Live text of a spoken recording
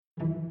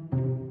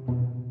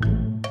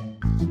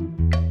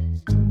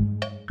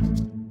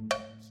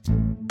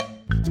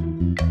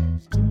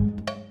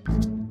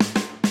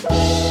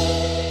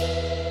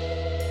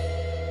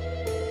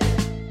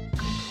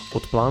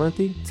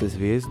planéty, cez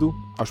hviezdu,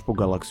 až po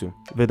galaxiu.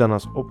 Veda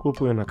nás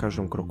obklopuje na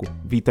každom kroku.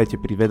 Vítajte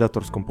pri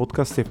Vedatorskom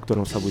podcaste, v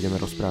ktorom sa budeme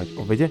rozprávať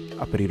o vede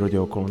a prírode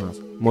okolo nás.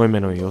 Moje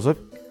meno je Jozef.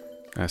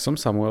 A ja som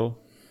Samuel.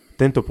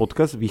 Tento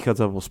podcast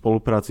vychádza vo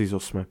spolupráci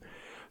so SME.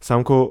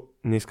 Samko,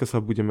 dneska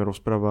sa budeme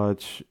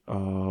rozprávať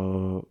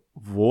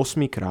 8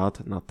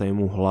 krát na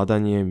tému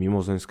hľadanie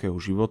mimozemského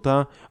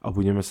života a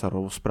budeme sa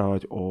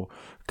rozprávať o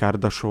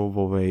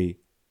Kardashiovovej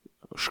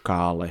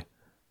škále.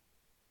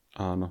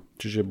 Áno,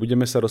 čiže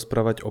budeme sa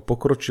rozprávať o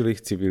pokročilých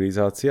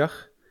civilizáciách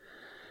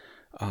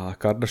a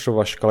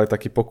Kardashiova škála je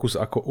taký pokus,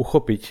 ako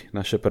uchopiť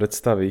naše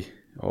predstavy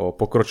o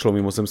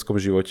pokročilom mimozemskom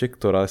živote,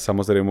 ktorá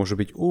samozrejme môže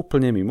byť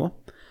úplne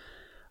mimo.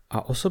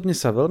 A osobne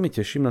sa veľmi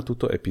teším na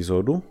túto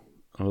epizódu,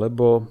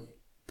 lebo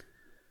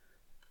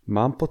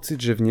mám pocit,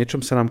 že v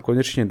niečom sa nám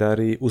konečne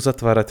darí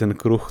uzatvárať ten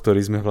kruh, ktorý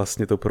sme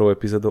vlastne tou prvou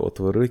epizódou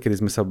otvorili,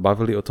 kedy sme sa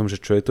bavili o tom,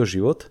 že čo je to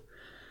život.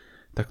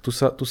 Tak tu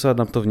sa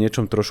nám to v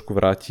niečom trošku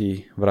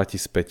vráti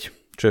späť.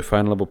 Čo je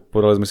fajn, lebo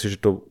povedali sme si, že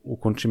to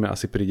ukončíme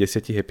asi pri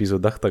 10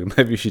 epizódach, tak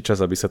najvyšší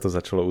čas, aby sa to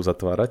začalo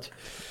uzatvárať.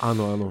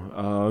 Áno.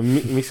 A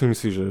myslím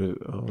si, že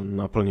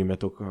naplníme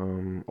to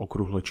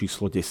okrúhle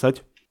číslo 10.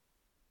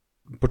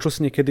 Počul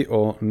si niekedy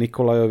o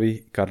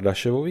Nikolajovi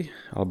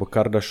Kardashevovi? Alebo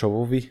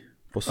Kardashovovi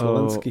po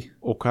slovensky?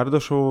 O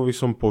Kardashovovi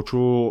som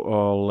počul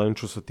len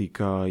čo sa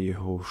týka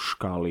jeho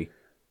škály.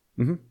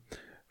 Mhm.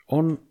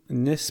 On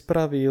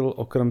nespravil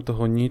okrem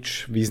toho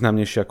nič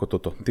významnejšie ako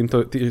toto.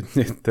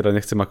 Teda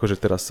nechcem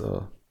akože teraz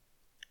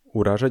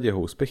urážať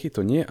jeho úspechy, to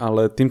nie,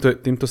 ale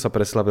týmto sa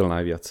preslavil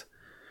najviac.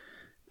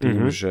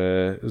 Tým,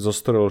 že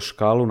zostrojil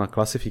škálu na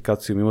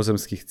klasifikáciu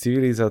mimozemských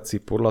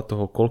civilizácií podľa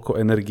toho, koľko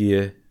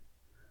energie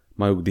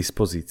majú k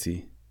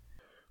dispozícii.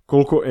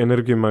 Koľko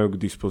energie majú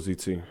k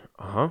dispozícii?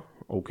 Aha,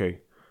 OK.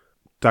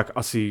 Tak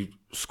asi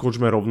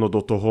skočme rovno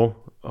do toho.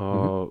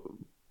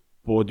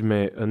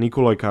 Poďme,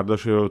 Nikolaj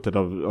Kardashev,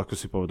 teda ako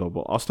si povedal,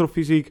 bol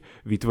astrofyzik,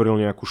 vytvoril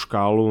nejakú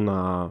škálu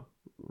na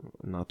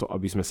to,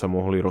 aby sme sa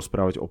mohli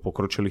rozprávať o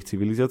pokročilých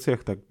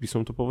civilizáciách, tak by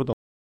som to povedal.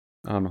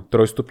 Áno,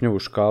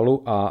 trojstupňovú škálu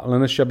a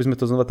len ešte, aby sme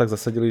to znova tak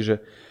zasadili, že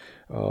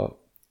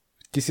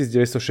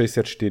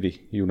 1964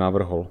 ju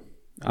navrhol,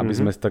 aby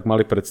sme tak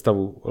mali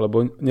predstavu,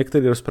 lebo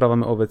niekedy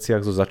rozprávame o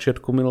veciach zo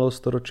začiatku minulého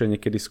storočia,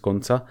 niekedy z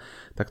konca,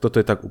 tak toto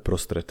je tak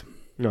uprostred.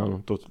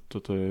 Áno,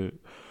 toto je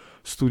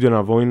studená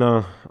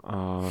vojna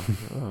a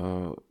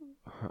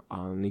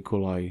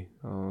Nikolaj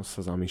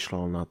sa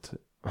zamýšľal nad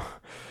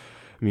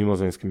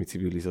mimozemskými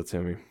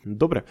civilizáciami.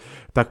 Dobre,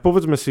 tak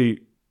povedzme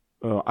si,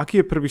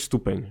 aký je prvý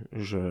stupeň,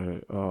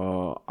 že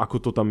ako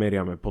to tam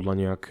meriame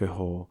podľa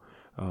nejakého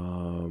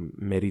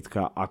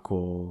meritka,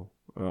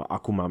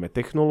 akú máme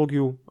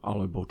technológiu,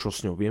 alebo čo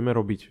s ňou vieme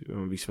robiť,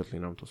 vysvetlí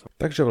nám to sa.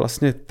 Takže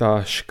vlastne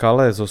tá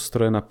škála je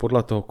zostrojená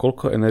podľa toho,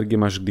 koľko energie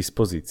máš k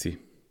dispozícii.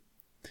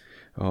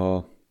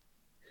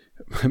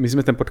 My sme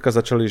ten podcast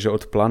začali, že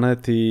od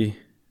planéty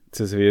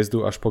cez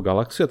hviezdu až po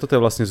galaxiu a toto je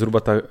vlastne zhruba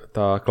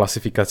tá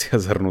klasifikácia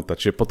zhrnutá.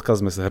 Čiže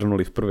podcast sme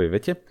zhrnuli v prvej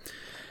vete.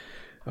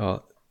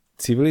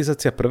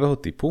 Civilizácia prvého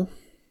typu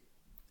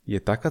je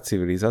taká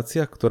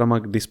civilizácia, ktorá má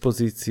k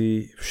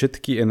dispozícii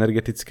všetky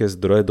energetické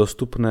zdroje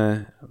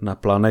dostupné na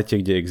planéte,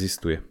 kde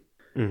existuje.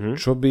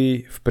 Čo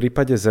by v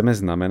prípade Zeme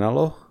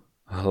znamenalo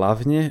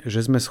hlavne,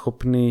 že sme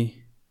schopní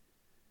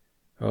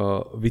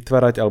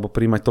vytvárať alebo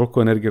príjmať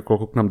toľko energie,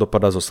 koľko k nám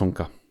dopadá zo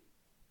Slnka.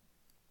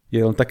 Je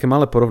len také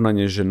malé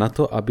porovnanie, že na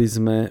to, aby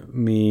sme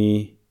my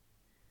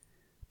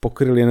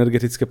pokryli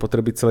energetické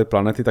potreby celej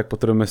planety, tak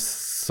potrebujeme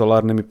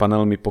solárnymi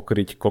panelmi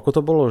pokryť, koľko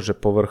to bolo, že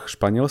povrch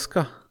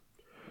Španielska?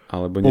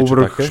 Alebo niečo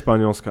povrch také?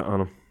 Španielska,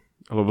 áno.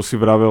 Lebo si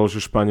vravel,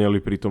 že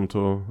Španieli pri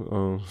tomto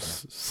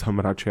sa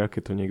mračia,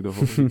 keď to niekto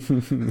hovorí.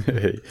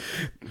 Hej.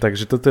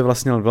 Takže toto je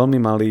vlastne len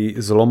veľmi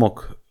malý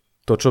zlomok.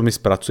 To, čo my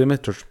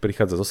spracujeme, čo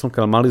prichádza zo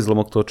Slnka, ale malý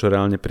zlomok toho, čo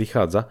reálne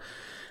prichádza.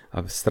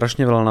 A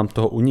strašne veľa nám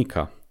toho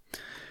uniká.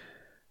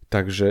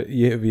 Takže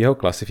je v jeho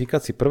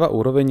klasifikácii prvá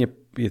úroveň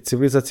je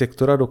civilizácia,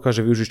 ktorá dokáže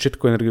využiť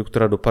všetku energiu,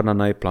 ktorá dopadá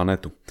na jej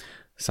planetu.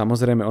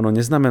 Samozrejme, ono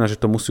neznamená, že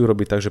to musí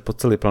urobiť tak, že po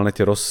celej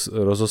planete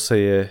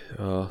rozoseje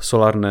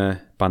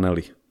solárne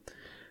panely.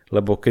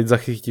 Lebo keď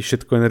zachytíš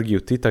všetku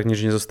energiu ty, tak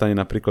nič nezostane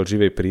napríklad v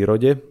živej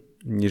prírode,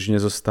 nič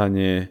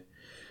nezostane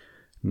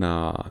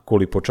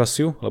kvôli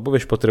počasiu, lebo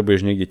vieš,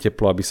 potrebuješ niekde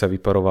teplo, aby sa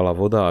vyparovala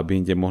voda, aby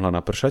inde mohla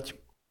napršať.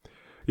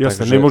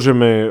 Jasne,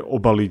 nemôžeme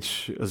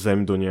obaliť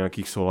Zem do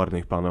nejakých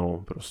solárnych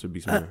panelov. Proste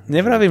by sme...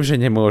 Nevravím, že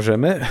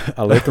nemôžeme,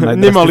 ale je to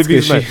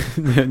najdrastickejší.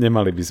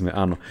 Nemali by sme,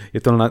 áno. Je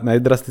to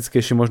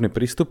najdrastickejší možný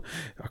prístup.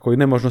 Ako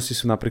iné možnosti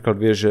sú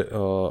napríklad, vieš, že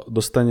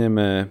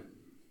dostaneme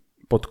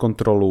pod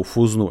kontrolu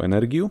fúznu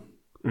energiu.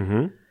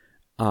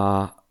 A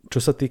čo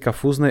sa týka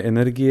fúznej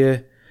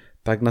energie,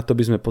 tak na to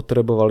by sme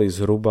potrebovali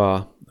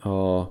zhruba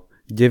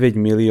 9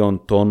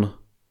 milión tón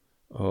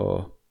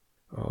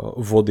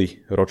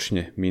vody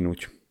ročne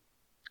minúť.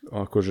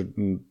 Akože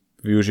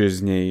využiješ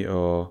z nej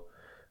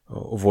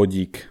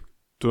vodík.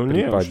 To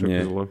nie je až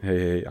také zle.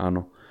 Hej,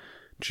 áno.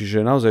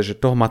 Čiže naozaj, že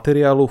toho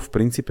materiálu v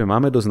princípe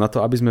máme dosť na to,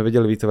 aby sme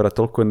vedeli vytvárať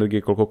toľko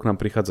energie, koľko k nám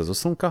prichádza zo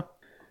Slnka.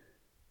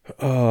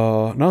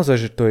 Naozaj,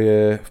 že to je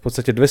v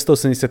podstate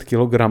 280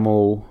 kg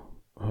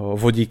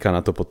vodíka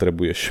na to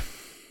potrebuješ.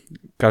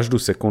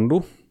 Každú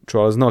sekundu,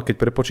 čo ale znova, keď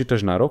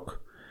prepočítaš na rok,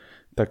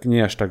 tak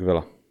nie až tak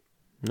veľa.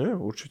 Nie,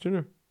 určite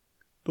nie.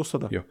 To sa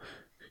dá.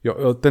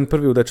 Jo, ten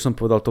prvý údaj, čo som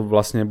povedal, to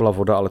vlastne nebola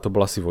voda, ale to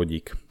bol asi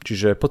vodík.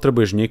 Čiže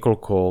potrebuješ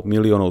niekoľko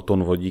miliónov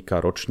tón vodíka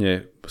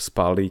ročne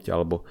spáliť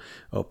alebo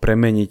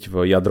premeniť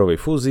v jadrovej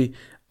fúzii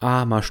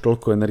a máš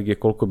toľko energie,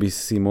 koľko by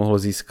si mohol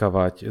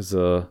získavať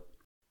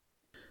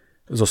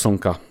zo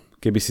Slnka,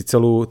 keby si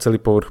celý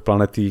povrch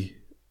planety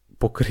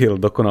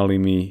pokryl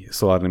dokonalými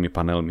solárnymi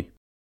panelmi.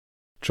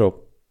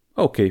 Čo,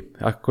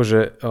 OK, akože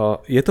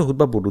je to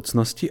hudba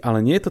budúcnosti, ale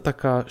nie je to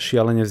taká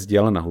šialene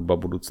vzdialená hudba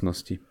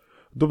budúcnosti.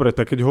 Dobre,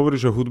 tak keď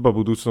hovoríš, že hudba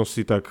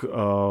budúcnosti, tak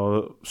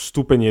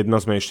stupeň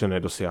 1 sme ešte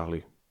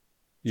nedosiahli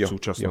v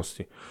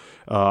súčasnosti.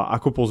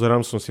 Ako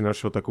pozerám, som si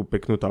našiel takú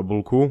peknú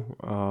tabuľku.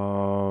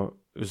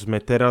 Sme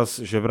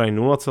teraz, že vraj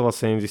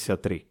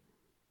 0,73.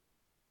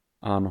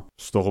 Áno.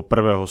 Z toho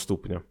prvého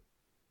stupňa.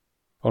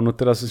 Ono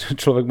teraz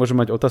človek môže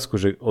mať otázku,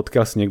 že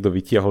odkiaľ si niekto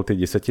vytiahol tie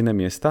desatinné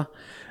miesta,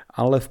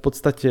 ale v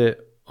podstate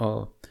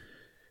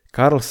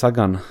Carl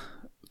Sagan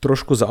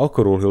trošku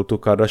zaokrúhlil tú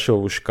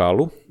Kardashiovú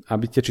škálu,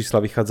 aby tie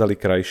čísla vychádzali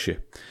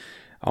krajšie.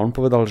 A on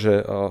povedal,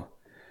 že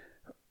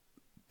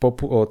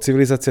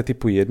civilizácia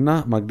typu 1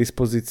 má k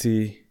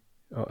dispozícii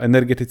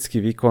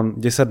energetický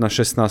výkon 10 na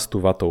 16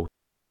 W.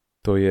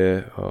 To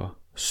je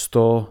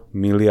 100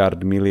 miliard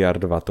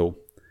W.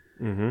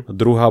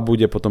 Druhá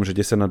bude potom, že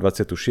 10 na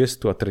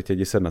 26 a tretia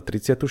 10 na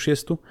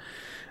 36.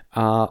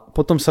 A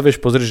potom sa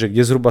vieš pozrieť, že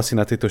kde zhruba si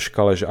na tejto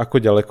škále, že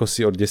ako ďaleko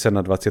si od 10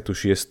 na 26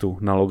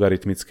 na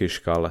logaritmickej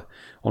škále.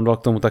 On dal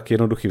k tomu taký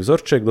jednoduchý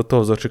vzorček, do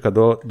toho vzorčeka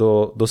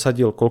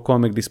dosadil, koľko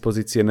máme k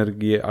dispozícii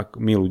energie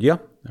my ľudia,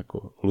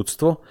 ako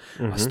ľudstvo,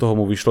 a z toho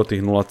mu vyšlo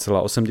tých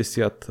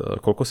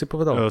 0,80, koľko si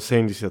povedal?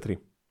 73.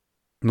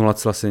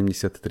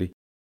 0,73.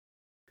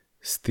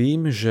 S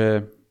tým,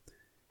 že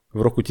v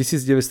roku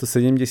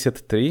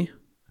 1973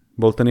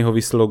 bol ten jeho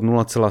výsledok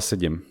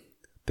 0,7.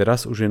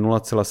 Teraz už je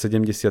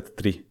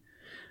 0,73.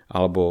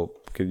 Alebo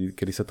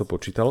kedy sa to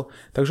počítalo.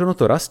 Takže ono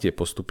to rastie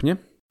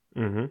postupne.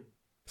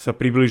 Sa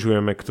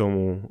približujeme k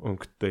tomu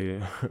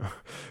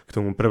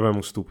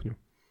prvému stupňu.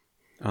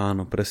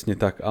 Áno, presne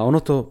tak. A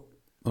ono to,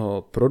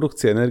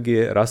 produkcia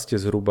energie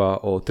rastie zhruba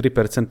o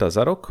 3%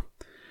 za rok.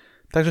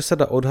 Takže sa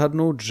dá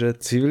odhadnúť, že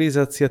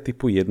civilizácia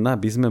typu 1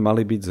 by sme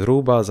mali byť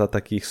zhruba za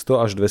takých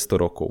 100 až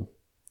 200 rokov.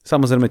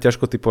 Samozrejme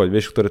ťažko typovať,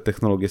 vieš, ktoré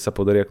technológie sa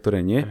podaria,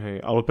 ktoré nie.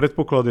 Hej, ale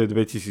predpoklad je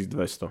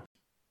 2200.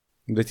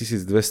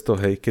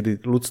 2200, hej,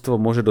 kedy ľudstvo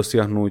môže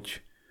dosiahnuť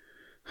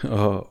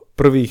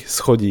prvý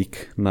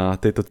schodík na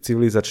tejto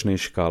civilizačnej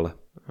škále.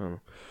 Áno.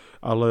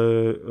 Ale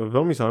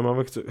veľmi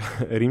zaujímavé,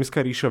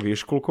 Rímska ríša,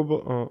 vieš koľko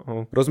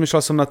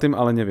Rozmýšľal som nad tým,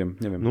 ale neviem.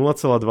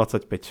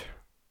 0,25.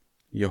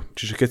 Jo,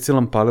 čiže keď si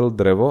len pálil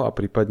drevo a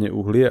prípadne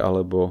uhlie,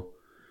 alebo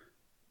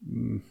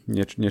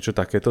niečo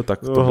takéto,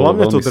 tak to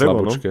hlavne bolo veľmi to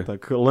drevo, slabúčke. No?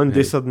 Tak len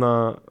 10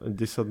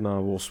 na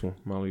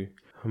 8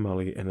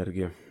 mali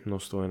energie,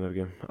 množstvo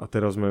energie. A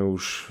teraz sme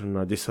už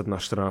na 10 na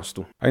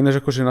 14. A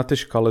ináč akože na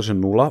tej škále, že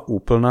 0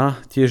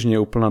 úplná, tiež nie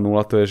úplná 0,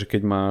 to je, že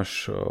keď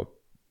máš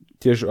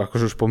tiež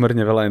akože už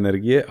pomerne veľa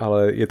energie,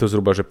 ale je to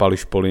zhruba, že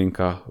palíš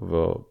polienka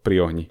pri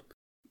ohni.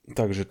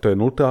 Takže to je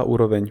 0.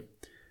 úroveň.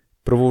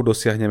 Prvú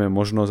dosiahneme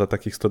možno za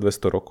takých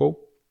 100-200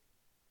 rokov,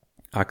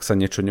 ak sa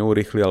niečo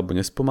neurýchli alebo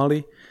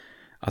nespomalí.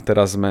 A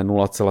teraz sme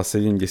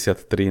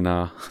 0,73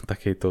 na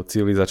takejto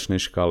civilizačnej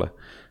škále.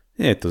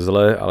 Nie je to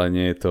zlé, ale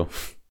nie je to...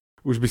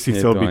 Už by si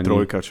chcel byť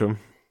trojka, čo?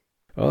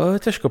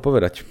 Ťažko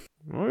povedať.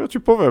 No ja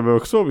ti poviem,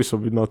 chcel by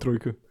som byť na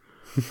trojke.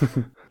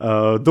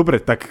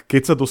 Dobre, tak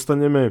keď sa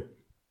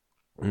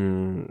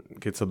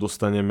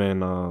dostaneme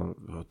na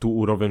tú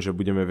úroveň, že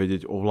budeme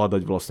vedieť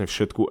ovládať vlastne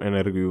všetku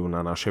energiu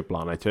na našej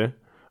planete,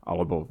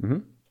 alebo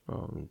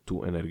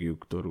tú energiu,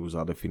 ktorú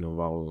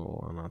zadefinoval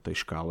na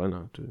tej škále,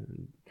 na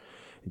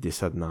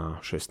 10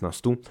 na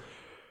 16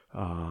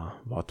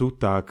 vatu,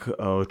 tak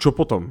čo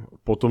potom?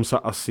 Potom sa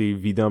asi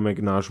vydáme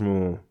k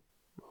nášmu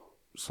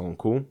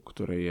Slnku,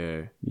 ktoré je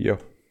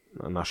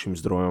našim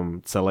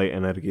zdrojom celej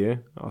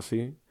energie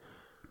asi,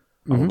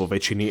 alebo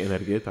väčšiny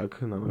energie, tak?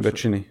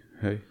 Väčšiny,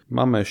 hej.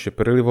 Máme ešte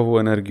prelivovú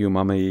energiu,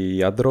 máme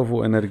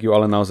jadrovú energiu,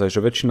 ale naozaj,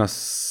 že väčšina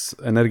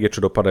energie,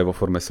 čo dopadá vo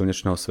forme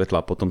slnečného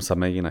svetla, potom sa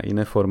mení na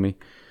iné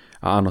formy.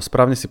 A áno,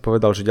 správne si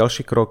povedal, že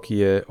ďalší krok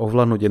je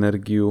ovládnuť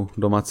energiu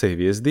domácej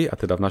hviezdy, a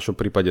teda v našom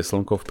prípade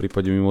Slnko, v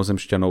prípade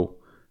mimozemšťanov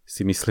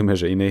si myslíme,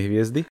 že inej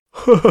hviezdy.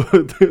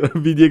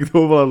 By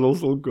niekto ovládol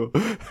Slnko.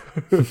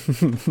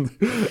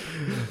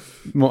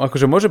 No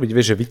akože môže byť,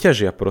 vieš, že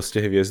vyťažia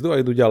proste hviezdu a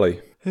idú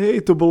ďalej.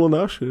 Hej, to bolo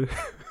naše.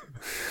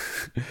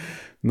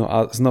 No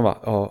a znova,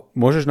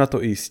 môžeš na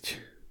to ísť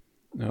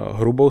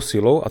hrubou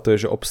silou, a to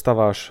je, že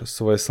obstaváš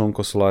svoje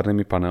Slnko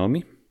solárnymi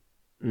panelmi.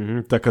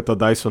 Taká tá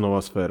Dysonová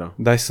sféra.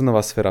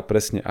 Dysonová sféra,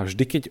 presne. A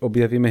vždy, keď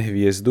objavíme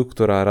hviezdu,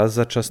 ktorá raz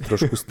za čas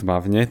trošku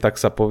stmavne,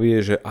 tak sa povie,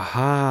 že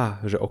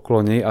že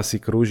okolo nej asi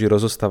krúži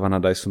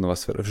rozostávaná Dysonová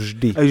sféra.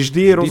 Vždy. Aj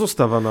vždy je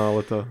rozostávaná,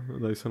 ale tá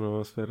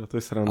Dysonová sféra, to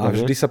je sranda. A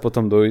vždy sa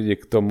potom dojde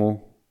k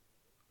tomu,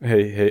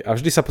 a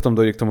vždy sa potom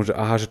dojde k tomu, že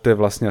že to je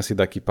vlastne asi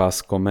taký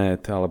pás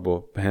komét,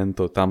 alebo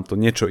hento, tamto,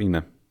 niečo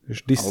iné.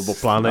 Alebo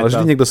planéta. Ale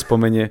vždy niekto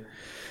spomenie,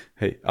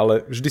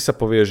 ale vždy sa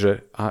povie,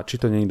 že či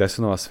to nie je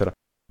Dysonová sféra.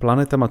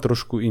 Planéta má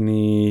trošku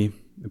iný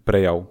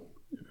prejav,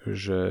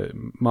 že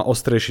má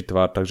ostrejší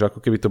tvar, takže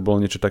ako keby to bolo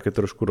niečo také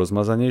trošku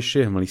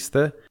rozmazanejšie,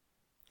 hmlisté.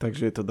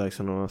 Takže je to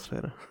Dysonová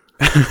sféra.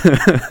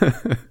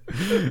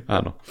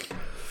 Áno.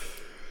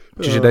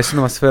 Čiže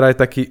Dysonová sféra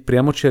je taký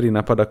priamočiarý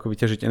nápad, ako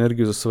vyťažiť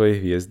energiu zo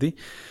svojej hviezdy,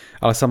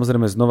 ale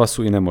samozrejme znova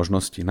sú iné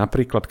možnosti.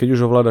 Napríklad, keď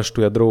už ovládaš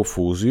tú jadrovú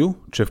fúziu,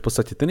 čo je v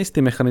podstate ten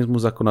istý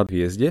mechanizmus ako na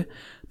hviezde,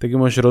 tak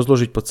ju môžeš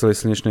rozložiť po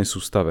celej slnečnej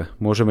sústave.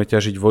 Môžeme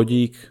ťažiť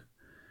vodík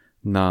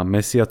na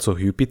mesiacoch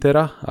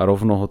Jupitera a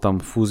rovno ho tam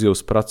fúziou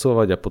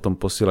spracovať a potom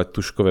posielať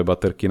tužkové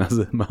baterky na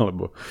Zem,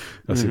 alebo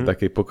asi v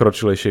takej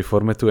pokročilejšej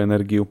forme tú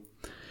energiu.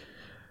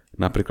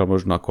 Napríklad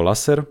možno ako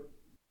laser.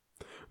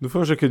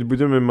 Dúfam, že keď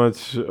budeme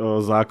mať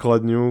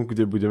základňu,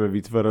 kde budeme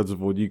vytvárať z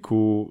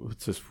vodíku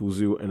cez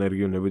fúziu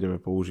energiu, nebudeme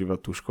používať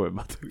tužkové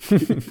baterky.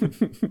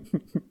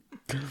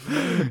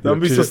 Tam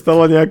by sa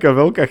stala nejaká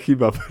veľká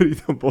chyba pri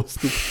tom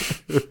postupe.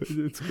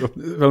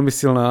 Veľmi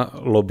silná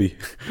lobby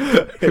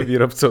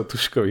výrobcov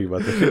tužkových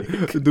batérií.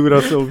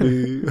 Duracell by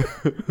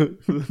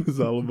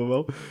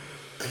zaloboval.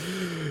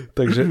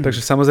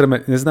 Takže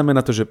samozrejme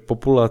neznamená to, že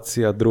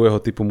populácia druhého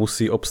typu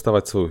musí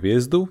obstávať svoju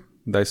hviezdu.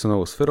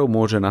 Dysonovou sférou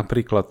môže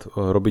napríklad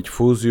robiť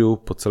fúziu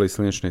po celej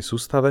slnečnej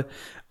sústave,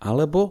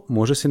 alebo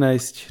môže si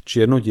nájsť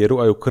čiernu dieru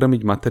a ju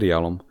krmiť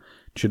materiálom.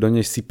 Či do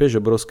nej sypeš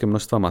obrovské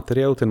množstva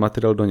materiálu, ten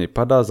materiál do nej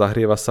padá,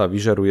 zahrieva sa a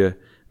vyžaruje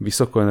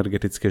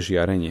vysokoenergetické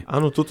žiarenie.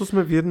 Áno, toto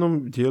sme v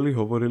jednom dieli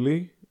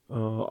hovorili,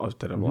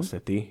 teda vlastne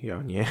ty,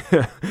 ja nie,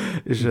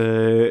 že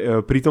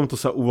pri tomto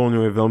sa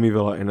uvoľňuje veľmi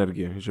veľa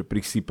energie, že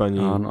pri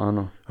sypaní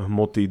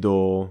hmoty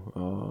do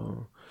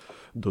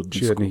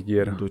disku, čiernych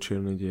dier. Do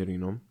čiernej diery,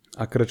 no.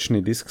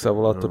 Akrečný disk sa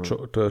volá to,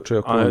 čo je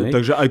okolo nej.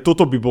 Takže aj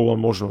toto by bola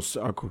možnosť.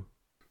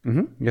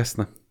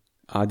 Jasné.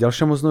 A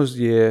ďalšia možnosť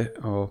je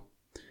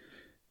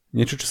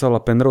niečo, čo sa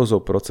volá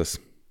Penroseov proces.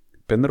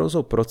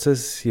 Penroseov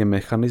proces je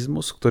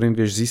mechanizmus, ktorým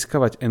vieš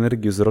získavať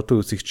energiu z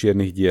rotujúcich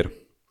čiernych dier.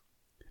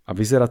 A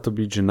vyzerá to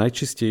byť, že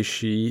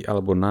najčistejší,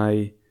 alebo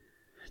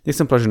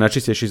nechcem povedať, že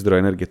najčistejší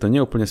zdroj energie, to nie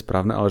je úplne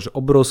správne, ale že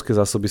obrovské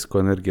zásobisko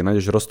energie.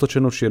 Nájdeš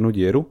roztočenú čiernu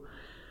dieru,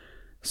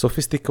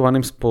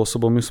 sofistikovaným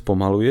spôsobom ju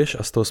spomaluješ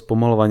a z toho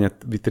spomalovania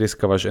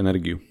vytrieskavaš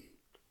energiu.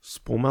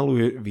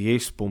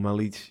 Vieš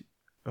spomaliť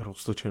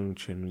roztočenú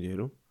čiernu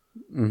dieru?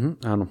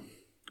 Áno.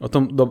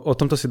 O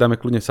tomto si dáme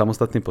kľudne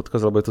samostatný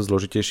podcast, lebo je to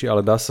zložitejšie,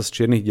 ale dá sa z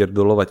čiernych dier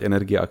dolovať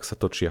energia, ak sa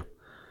točia.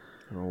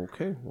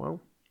 OK,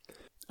 wow.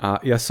 A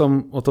ja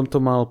som o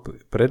tomto mal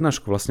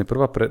prednášku vlastne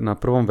na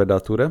prvom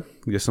vedatúre,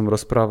 kde som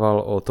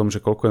rozprával o tom, že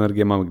koľko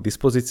energie mám k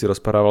dispozícii,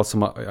 rozprával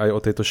som aj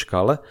o tejto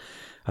škále.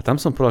 A tam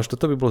som povedal, že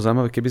toto by bolo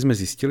zaujímavé, keby sme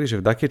zistili, že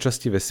v dakej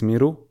časti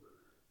vesmíru,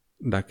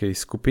 v dakej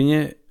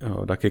skupine,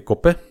 v dakej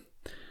kope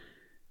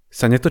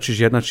sa netočí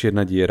žiadna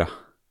čierna diera.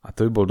 A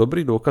to by bol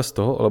dobrý dôkaz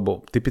toho,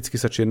 lebo typicky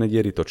sa čierne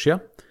diery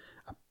točia.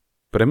 A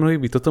pre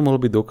mnohých by toto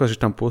mohol byť dôkaz, že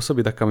tam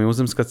pôsobí taká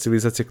mimozemská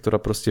civilizácia, ktorá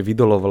proste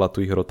vydolovala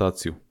tú ich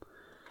rotáciu.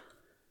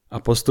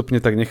 A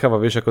postupne tak necháva,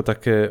 ako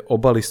také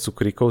obaly z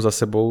cukríkov za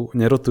sebou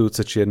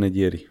nerotujúce čierne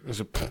diery.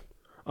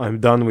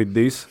 I'm done with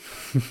this.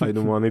 I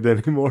don't want it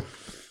anymore.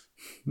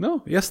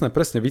 No, jasné,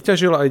 presne.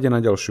 Vyťažil a ide na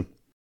ďalšiu.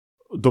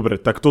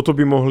 Dobre, tak toto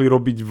by mohli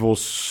robiť vo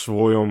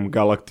svojom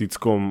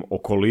galaktickom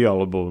okolí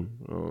alebo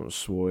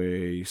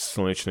svojej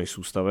slnečnej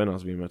sústave,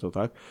 nazvime to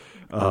tak.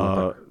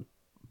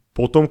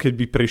 Potom, keď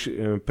by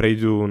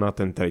prejdú na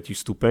ten tretí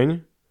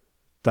stupeň,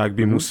 tak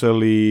by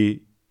museli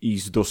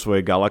ísť do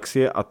svojej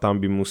galaxie a tam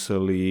by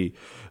museli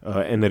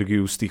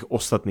energiu z tých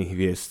ostatných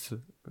hviezd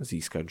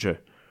získať, že?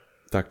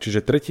 Tak,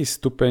 čiže tretí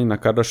stupeň na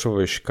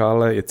Kardashiovej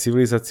škále je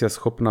civilizácia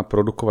schopná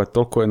produkovať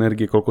toľko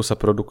energie, koľko sa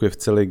produkuje v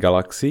celej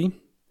galaxii.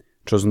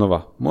 Čo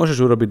znova, môžeš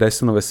urobiť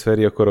Dysonové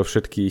sféry okolo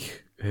všetkých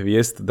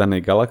hviezd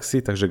danej galaxii,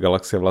 takže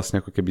galaxia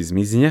vlastne ako keby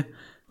zmizne,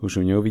 už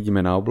ju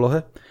neuvidíme na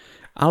oblohe.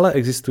 Ale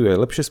existujú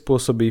aj lepšie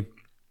spôsoby.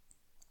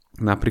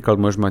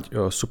 Napríklad môžeš mať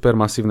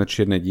supermasívne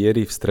čierne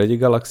diery v strede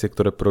galaxie,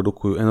 ktoré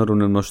produkujú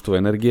enormné množstvo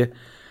energie.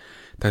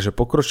 Takže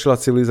pokročilá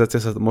civilizácia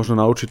sa možno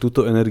naučí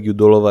túto energiu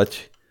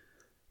dolovať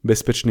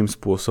bezpečným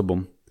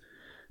spôsobom.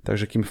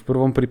 Takže kým v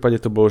prvom prípade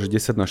to bolo, že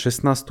 10 na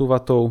 16 W,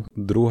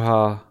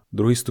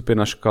 druhý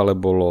stupeň na škále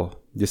bolo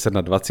 10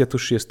 na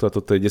 26 a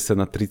toto je 10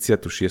 na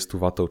 36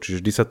 W,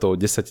 čiže vždy sa to o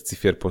 10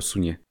 cifier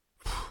posunie.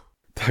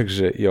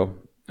 Takže jo,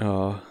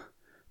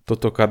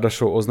 toto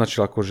Kardashiov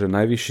označil ako že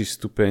najvyšší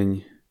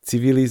stupeň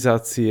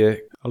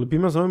civilizácie. Ale by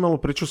ma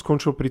zaujímalo, prečo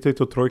skončil pri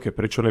tejto trojke,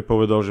 prečo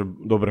nepovedal, že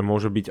dobre,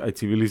 môže byť aj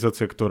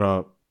civilizácia,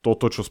 ktorá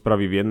toto, čo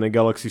spraví v jednej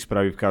galaxii,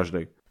 spraví v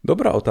každej?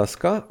 Dobrá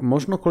otázka.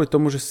 Možno kvôli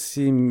tomu, že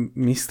si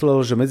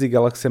myslel, že medzi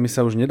galaxiami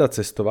sa už nedá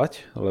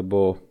cestovať,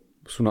 lebo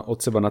sú od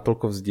seba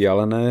natoľko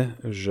vzdialené,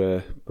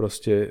 že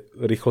proste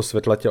rýchlosť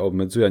svetla ťa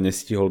obmedzuje a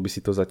nestihol by si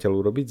to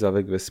zatiaľ urobiť za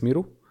vek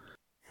vesmíru.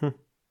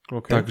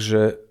 Okay.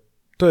 Takže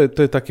to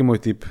je taký môj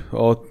tip.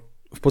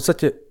 V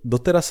podstate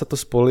doteraz sa to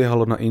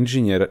spoliehalo na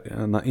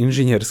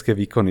inžinierské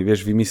výkony.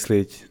 Vieš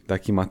vymyslieť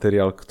taký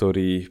materiál,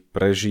 ktorý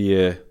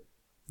prežije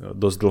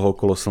dosť dlho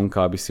okolo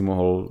Slnka, aby si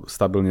mohol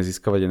stabilne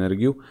získavať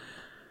energiu.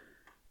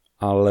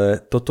 Ale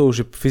toto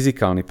už je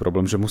fyzikálny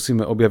problém, že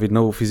musíme objaviť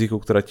novú fyziku,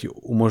 ktorá ti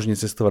umožní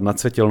cestovať nad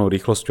svetelnou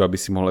rýchlosťou, aby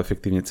si mohol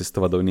efektívne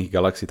cestovať do iných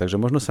galaxií.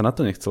 Takže možno sa na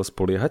to nechcel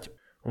spoliehať.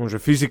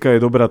 Že fyzika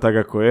je dobrá tak,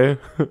 ako je.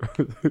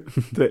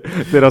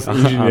 Teraz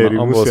inžinieri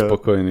on bol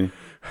spokojný.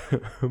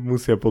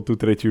 Musia po ten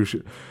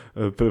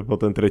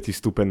tretí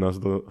stupeň nás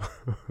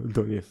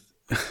doniesť.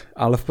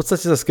 Ale v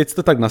podstate zase, keď si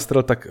to tak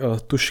nastrel, tak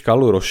tú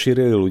škalu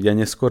rozšírili ľudia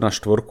neskôr na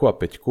 4 a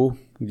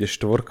 5, kde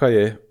 4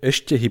 je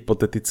ešte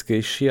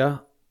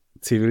hypotetickejšia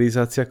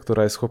civilizácia,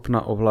 ktorá je schopná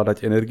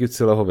ovládať energiu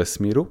celého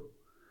vesmíru.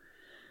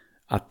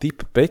 A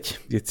typ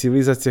 5 je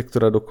civilizácia,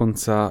 ktorá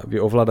dokonca vie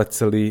ovládať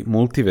celý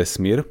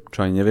multivesmír,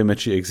 čo aj nevieme,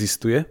 či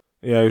existuje.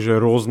 Že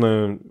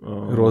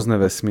rôzne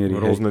vesmíry.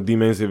 Rôzne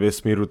dimenzie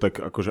vesmíru,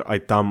 tak akože aj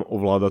tam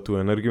ovláda tú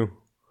energiu?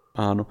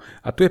 Áno.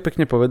 A tu je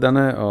pekne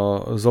povedané,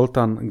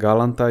 Zoltán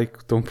Galantaj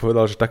k tomu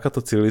povedal, že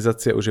takáto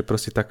civilizácia už je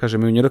proste taká, že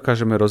my ju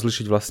nedokážeme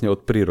rozlišiť vlastne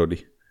od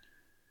prírody.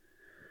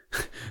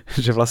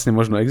 Že vlastne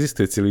možno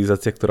existuje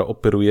civilizácia, ktorá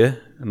operuje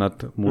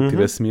nad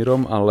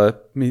multivesmírom, ale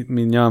my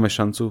nemáme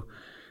šancu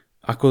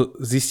ako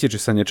zistiť, že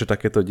sa niečo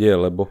takéto deje,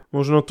 lebo...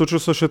 Možno to, čo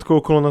sa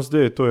všetko okolo nás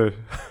deje, to je...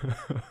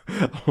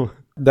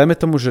 Dajme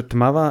tomu, že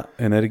tmavá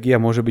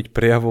energia môže byť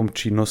prejavom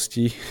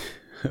činnosti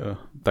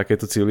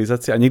takéto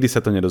civilizácie a nikdy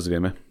sa to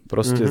nedozvieme.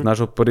 Proste z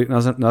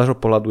nášho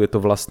pohľadu je to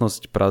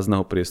vlastnosť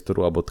prázdneho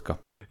priestoru a bodka.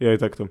 Je aj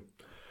takto.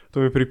 To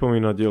mi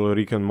pripomína dielo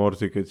Rick and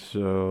Morty, keď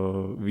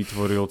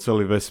vytvoril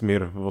celý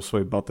vesmír vo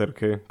svojej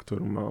baterke,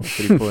 ktorú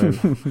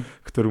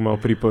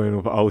mal pripojenú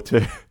v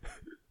aute.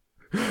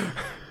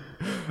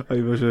 A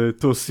iba, že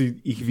to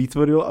si ich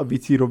vytvoril, aby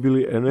ti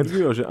robili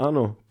energiu a že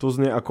áno, to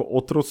znie ako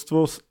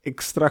otroctvo s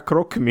extra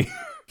krokmi.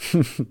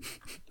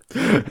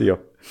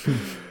 Jo.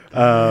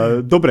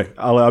 Dobre,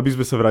 ale aby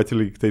sme sa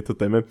vrátili k tejto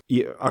téme.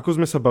 Ako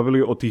sme sa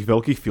bavili o tých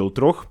veľkých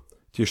filtroch,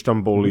 tiež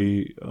tam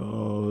boli,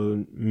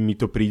 mi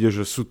to príde,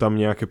 že sú tam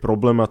nejaké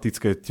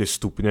problematické tie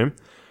stupne.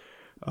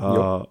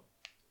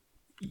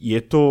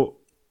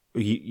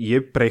 Je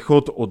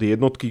prechod od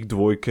jednotky k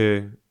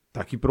dvojke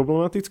taký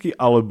problematický,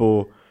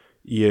 alebo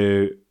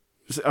je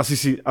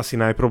asi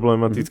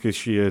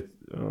najproblematickejší je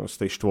z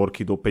tej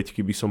 4 do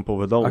 5 by som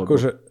povedal.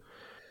 Akože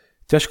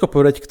ťažko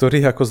povedať,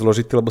 ktorý je ako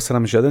zložitý, lebo sa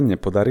nám žiaden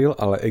nepodaril,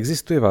 ale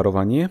existuje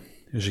varovanie,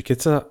 že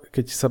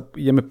keď sa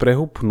ideme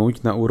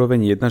prehúpnúť na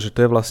úroveň 1, že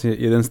to je vlastne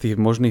jeden z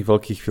tých možných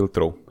veľkých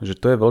filtrov. Že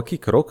to je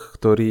veľký krok,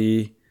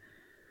 ktorý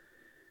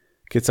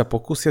keď sa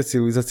pokúsia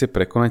civilizácie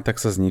prekonať, tak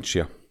sa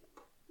zničia.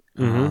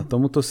 A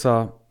tomuto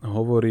sa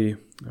hovorí,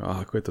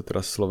 ako je to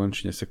teraz v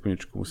slovenčine,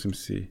 sekundičku,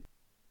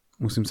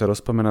 musím sa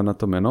rozpomenať na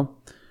to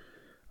meno.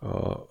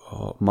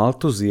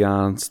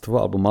 Maltuziánstvo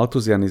alebo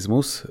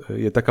maltuzianizmus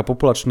je taká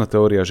populačná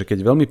teória, že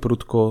keď veľmi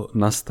prudko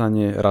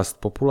nastane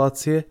rast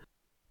populácie,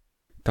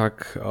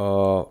 tak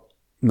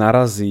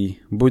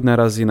buď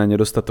narazí na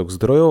nedostatok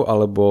zdrojov,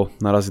 alebo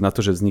narazí na to,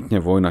 že vznikne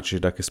vojna,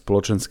 čiže také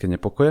spoločenské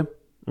nepokoje.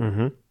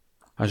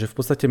 A že v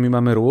podstate my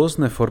máme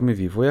rôzne formy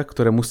vývoja,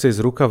 ktoré musia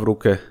ísť ruka v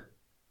ruke,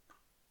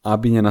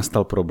 aby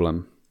nenastal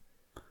problém.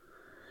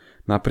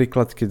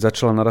 Napríklad, keď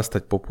začala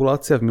narastať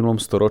populácia v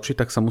minulom storočí,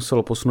 tak sa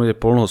muselo posunúť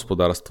aj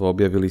poľnohospodárstvo.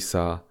 Objavili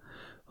sa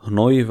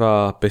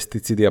hnojivá,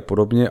 pesticídy a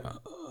podobne,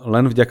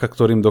 len vďaka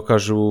ktorým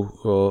dokážu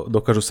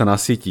sa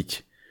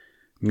nasýtiť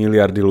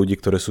miliardy ľudí,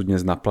 ktoré sú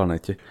dnes na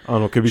planete.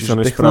 Áno, keby sa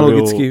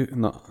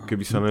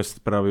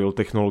nespravil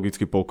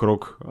technologický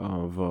pokrok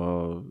v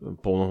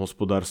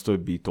poľnohospodárstve,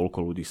 by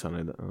toľko ľudí sa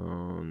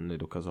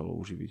nedokázalo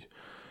uživiť.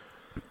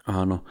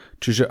 Áno,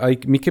 čiže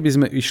aj my keby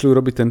sme išli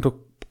urobiť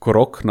tento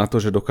krok na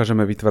to, že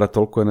dokážeme vytvárať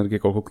toľko energie,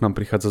 koľko k nám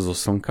prichádza zo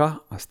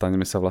Slnka a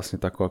staneme sa vlastne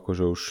takou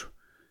akože už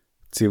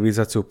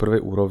civilizáciou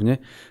prvej úrovne,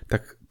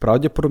 tak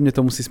pravdepodobne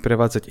to musí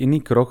sprevádzať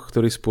iný krok,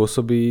 ktorý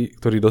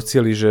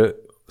docieli, že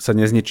sa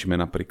nezničíme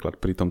napríklad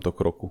pri tomto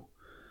kroku.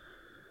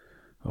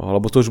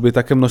 Lebo to už bude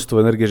také množstvo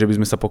energie, že by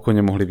sme sa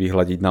pokojne mohli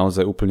vyhľadiť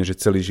naozaj úplne, že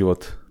celý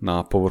život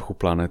na povrchu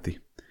planéty.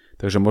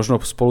 Takže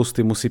možno spolu s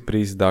tým musí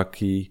prísť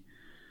taký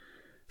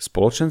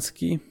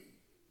spoločenský,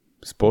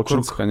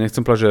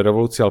 nechcem povedať, že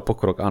revolúcia, ale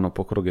pokrok. Áno,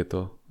 pokrok je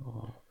to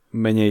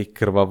menej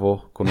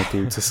krvavo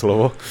konotujúce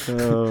slovo.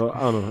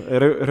 Áno,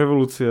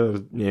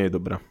 revolúcia nie je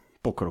dobrá.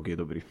 Pokrok je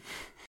dobrý.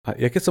 A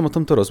ja keď som o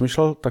tomto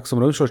rozmýšľal, tak som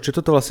rozmýšľal, či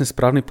toto vlastne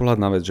správny pohľad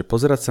na vec, že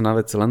pozerať sa na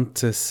vec len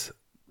cez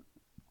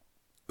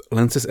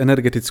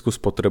energetickú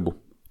spotrebu.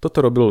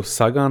 Toto robil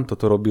Sagan,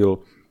 toto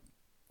robil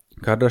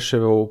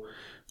Kardashev,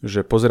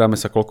 že pozeráme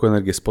sa, koľko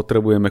energie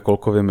spotrebujeme,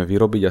 koľko vieme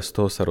vyrobiť a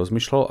z toho sa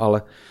rozmýšľal,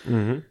 ale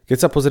keď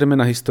sa pozrieme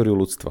na históriu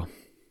ľudstva,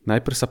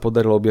 najprv sa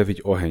podarilo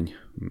objaviť oheň.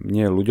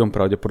 Nie ľuďom,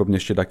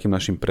 pravdepodobne ešte takým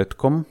našim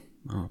predkom,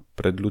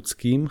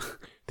 predľudským.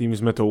 Tým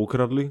sme to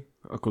ukradli,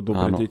 ako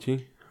dobré deti.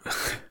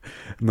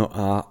 No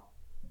a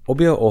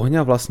objav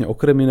ohňa vlastne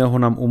okrem iného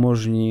nám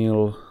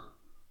umožnil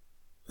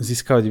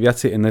získavať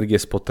viacej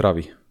energie z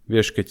potravy.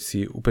 Vieš, keď si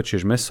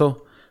upečieš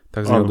mäso,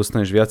 tak z neho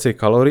dostaneš viacej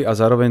kalórií a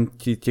zároveň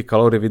ti tie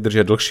kalórie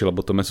vydržia dlhšie,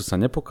 lebo to mäso sa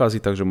nepokazí,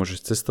 takže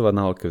môžeš cestovať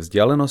na veľké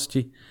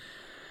vzdialenosti.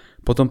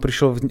 Potom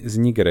prišiel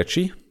vznik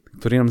reči,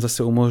 ktorý nám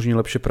zase umožní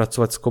lepšie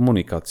pracovať s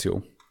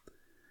komunikáciou.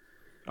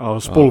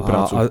 A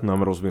spoluprácu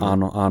nám rozvinul.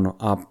 Áno.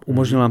 A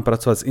umožnil nám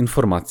pracovať s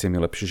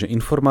informáciami lepšie. Že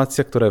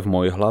informácia, ktorá je v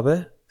mojej hlave,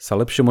 sa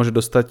lepšie môže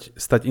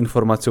stať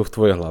informáciou v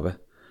tvojej hlave.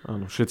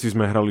 Áno, všetci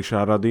sme hrali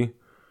šárady.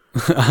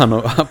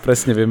 Áno, a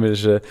presne vieme,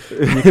 že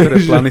niektoré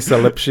plány sa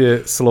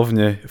lepšie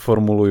slovne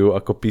formulujú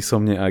ako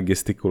písomne a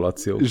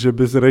gestikuláciou. Že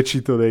bez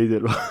rečí to nejde.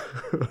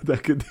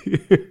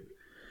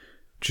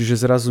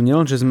 Čiže zrazu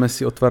nielen, že sme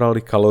si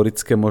otvárali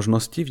kalorické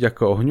možnosti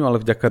vďaka ohňu, ale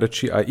vďaka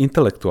reči aj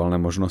intelektuálne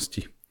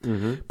možnosti.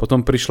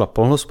 Potom prišla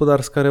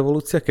poľnohospodárska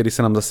revolúcia, kedy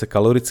sa nám zase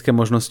kalorické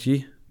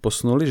možnosti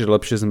posunuli, že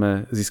lepšie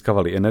sme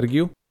získavali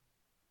energiu.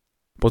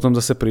 Potom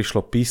zase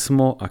prišlo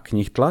písmo a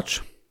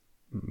knihtlač.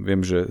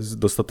 Viem, že s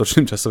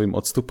dostatočným časovým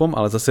odstupom,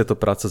 ale zase je to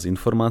práca s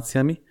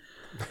informáciami.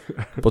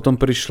 Potom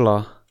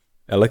prišla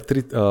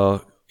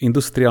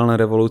industriálna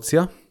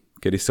revolúcia,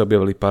 kedy sa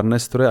objavili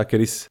párne stroje a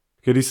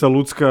kedy sa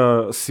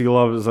ľudská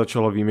sila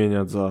začala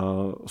vymieňať za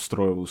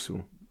strojovú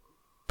silu.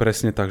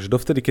 Presne tak, že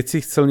dovtedy, keď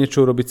si chcel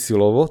niečo urobiť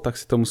silovo, tak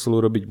si to musel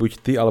urobiť buď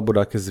ty, alebo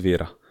dáke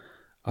zviera.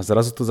 A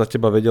zrazu to za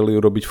teba vedeli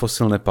urobiť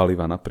fosilné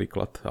paliva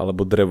napríklad,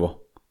 alebo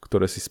drevo,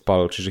 ktoré si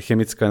spálil, čiže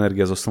chemická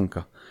energia zo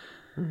slnka.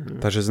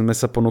 Takže sme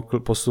sa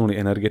posunuli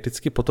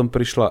energeticky, potom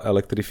prišla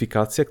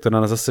elektrifikácia,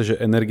 ktorá nás zase,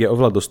 že energia je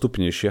oveľa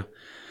dostupnejšia.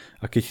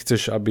 A keď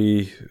chceš,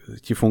 aby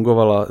ti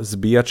fungovala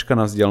zbíjačka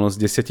na vzdialenosť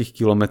 10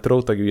 km,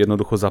 tak ju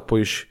jednoducho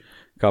zapojíš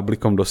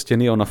káblikom do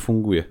steny a ona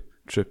funguje.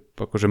 Čo je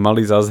akože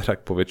malý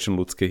zázrak po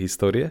väčšinu ľudskej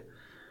histórie.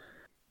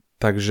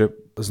 Takže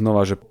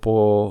znova, že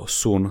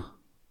posun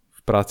v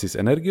práci s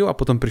energiou a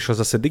potom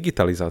prišla zase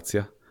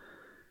digitalizácia.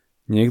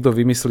 Niekto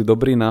vymyslí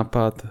dobrý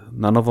nápad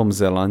na Novom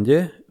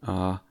Zélande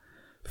a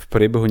v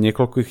priebehu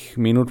niekoľkých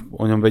minút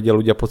o ňom vedia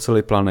ľudia po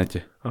celej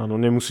planete. Áno,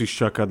 nemusíš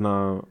čakať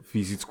na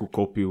fyzickú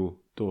kópiu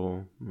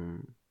toho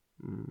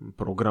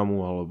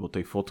programu alebo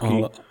tej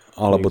fotky.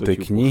 Alebo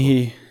tej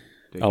knihy,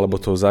 alebo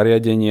toho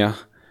zariadenia.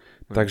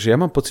 Takže ja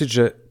mám pocit,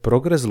 že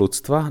progres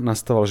ľudstva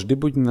nastával vždy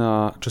buď na,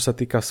 čo sa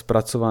týka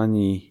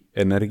spracovaní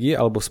energie,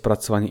 alebo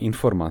spracovaní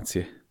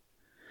informácie.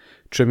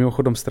 Čo je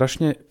mimochodom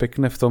strašne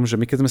pekné v tom, že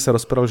my keď sme sa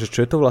rozprávali, že čo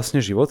je to vlastne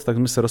život, tak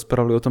sme sa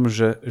rozprávali o tom,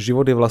 že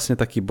život je vlastne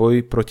taký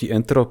boj proti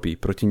entropii,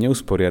 proti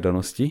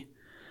neusporiadanosti,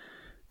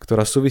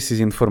 ktorá súvisí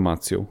s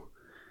informáciou.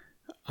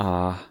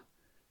 A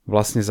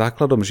vlastne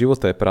základom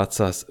života je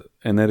práca s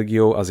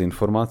energiou a s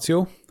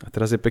informáciou. A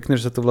teraz je pekné,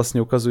 že sa to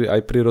vlastne ukazuje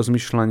aj pri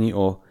rozmýšľaní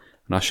o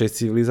našej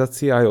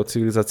civilizácii a aj o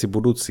civilizácii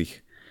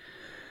budúcich.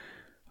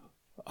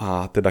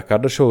 A teda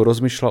Kardashev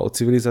rozmýšľa o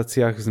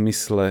civilizáciách v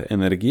zmysle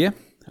energie.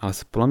 A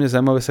podľa mňa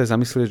zaujímavé sa aj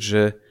zamyslieť,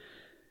 že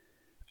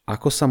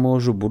ako sa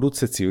môžu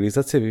budúce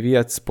civilizácie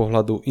vyvíjať z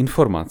pohľadu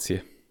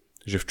informácie.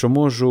 Že v čom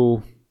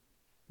môžu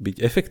byť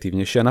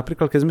efektívnejšie. A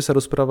napríklad, keď sme sa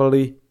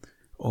rozprávali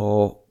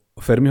o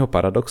Fermiho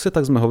paradoxe,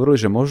 tak sme hovorili,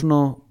 že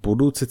možno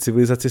budúce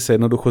civilizácie sa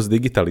jednoducho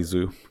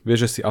zdigitalizujú. Vieš,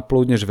 že si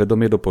uploadneš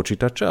vedomie do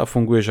počítača a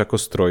funguješ ako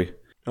stroj.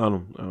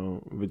 Áno,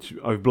 veď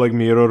aj v Black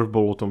Mirror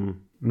bol o tom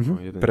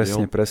jeden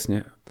diel.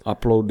 Presne.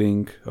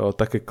 Uploading,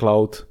 také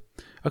cloud.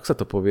 Ak sa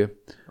to povie?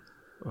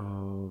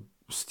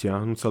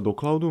 Stiahnuť sa do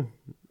cloudu?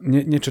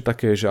 Niečo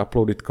také, že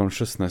uploaded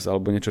consciousness,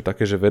 alebo niečo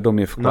také, že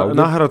vedomie v cloude.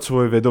 Nahrať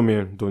svoje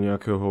vedomie do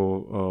nejakého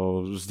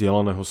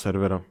vzdialeného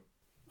servera.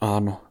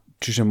 Áno.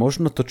 Čiže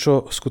možno to,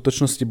 čo v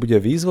skutočnosti bude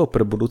výzvou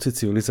pre budúce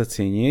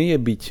civilizácie, nie je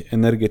byť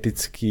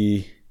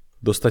energeticky,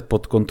 dostať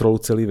pod kontrolu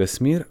celý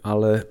vesmír,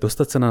 ale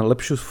dostať sa na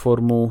lepšiu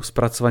formu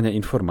spracovania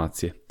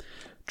informácie.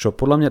 Čo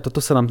podľa mňa, toto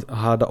sa nám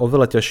háda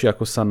oveľa ťažšie,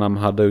 ako sa nám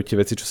hádajú tie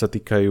veci, čo sa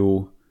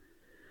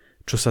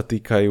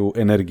týkajú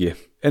energie.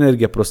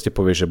 Energia proste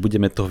povie, že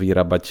budeme to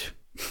vyrábať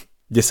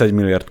 10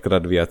 miliard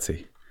krát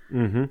viacej.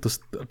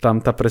 Tam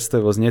tá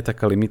predstavivosť nie je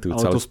taká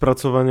limitujúca. Ale to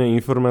spracovanie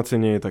informácie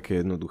nie je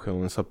také jednoduché,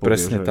 len sa povie,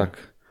 presne tak.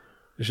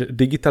 Že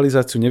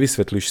digitalizáciu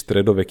nevysvetlíš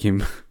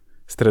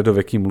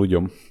stredovekým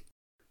ľuďom.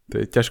 To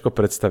je ťažko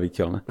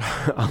predstaviteľné.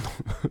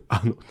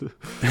 Áno.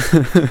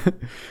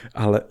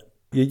 Ale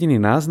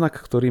jediný náznak,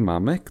 ktorý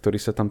máme, ktorý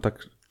sa tam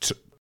tak...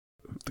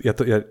 Ja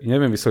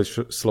neviem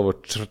vysvetliť slovo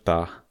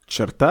črtá.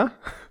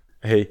 Črta?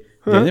 Hej,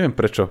 ja neviem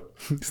prečo.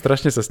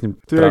 Strašne sa s ním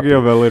trápim. To je jak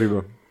ja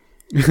veľryba.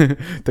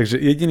 Takže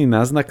jediný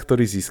náznak,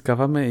 ktorý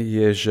získavame,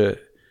 je, že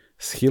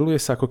schyluje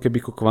sa ako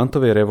keby ku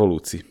kvantovej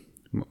revolúcii.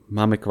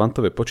 Máme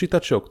kvantové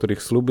počítače, o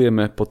ktorých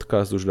sľubujeme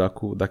podcast už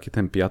taký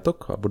ten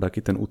piatok, alebo taký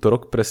ten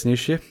útorok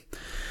presnejšie.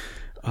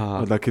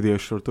 A takedy je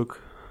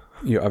štvrtok.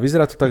 Jo, a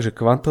vyzerá to tak, že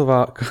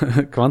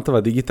kvantová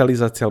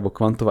digitalizácia alebo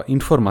kvantová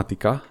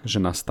informatika,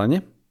 že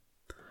nastane.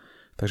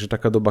 Takže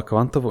taká doba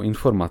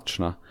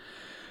kvantovo-informačná.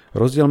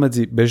 Rozdiel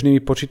medzi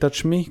bežnými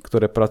počítačmi,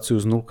 ktoré pracujú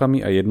s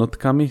nulkami a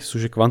jednotkami, sú,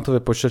 že kvantové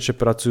počítače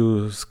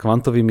pracujú s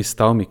kvantovými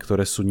stavmi,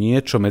 ktoré sú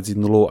niečo medzi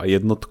nulou a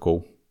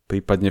jednotkou.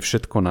 Prípadne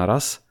všetko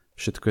naraz.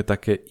 Všetko je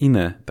také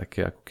iné,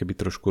 také ako keby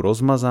trošku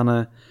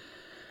rozmazané.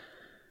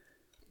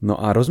 No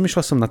a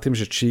rozmýšľal som nad tým,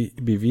 že či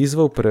by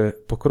výzvou pre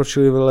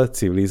pokročilé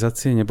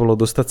civilizácie nebolo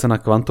dostať sa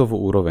na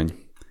kvantovú úroveň.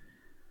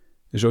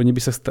 Že oni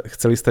by sa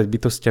chceli stať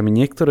bytostiami,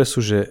 niektoré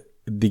sú že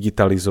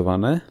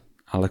digitalizované,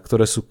 ale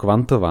ktoré sú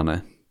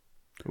kvantované.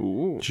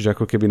 Čiže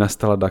ako keby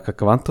nastala taká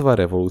kvantová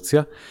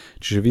revolúcia.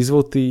 Čiže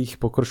výzvou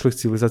tých pokročilých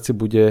civilizácií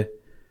bude,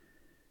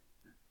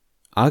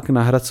 ak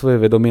nahrať svoje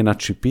vedomie na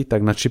čipy, tak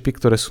na čipy,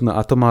 ktoré sú na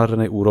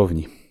atomárnej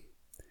úrovni.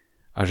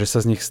 A že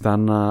sa z nich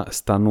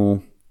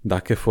stanú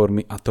také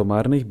formy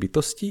atomárnych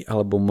bytostí,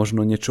 alebo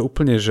možno niečo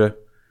úplne, že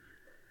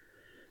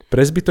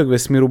pre zbytok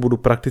vesmíru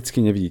budú prakticky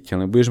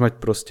neviditeľné. Budeš mať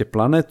proste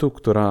planétu,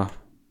 ktorá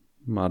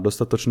má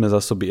dostatočné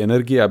zásoby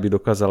energie, aby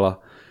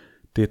dokázala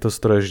tieto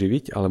stroje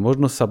živiť, ale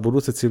možno sa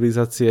budúce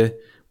civilizácie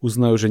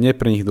uznajú, že nie je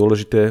pre nich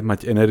dôležité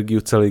mať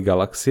energiu celej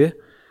galaxie,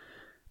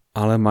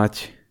 ale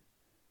mať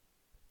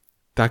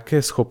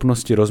také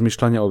schopnosti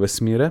rozmýšľania o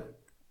vesmíre,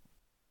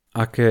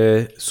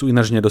 aké sú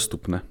ináč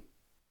nedostupné.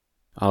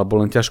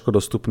 Alebo len ťažko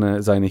dostupné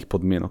za iných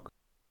podmienok.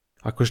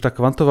 Akože tá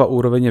kvantová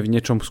úroveň je v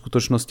niečom v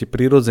skutočnosti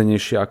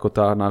prirodzenejšia ako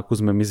tá, na akú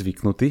sme my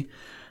zvyknutí,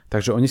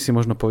 takže oni si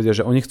možno povedia,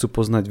 že oni chcú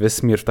poznať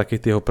vesmír v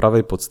takej jeho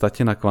pravej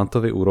podstate na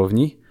kvantovej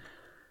úrovni,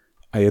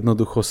 a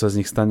jednoducho sa z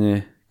nich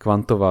stane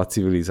kvantová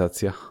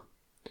civilizácia.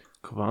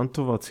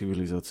 Kvantová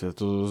civilizácia,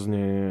 to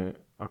znie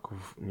ako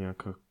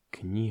nejaká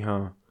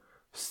kniha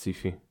z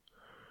sci-fi.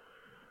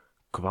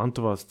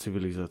 Kvantová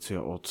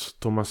civilizácia od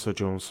Thomasa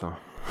Jonesa.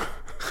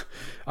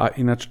 A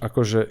ináč,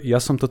 akože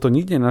ja som toto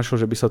nikde nenašiel,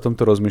 že by sa o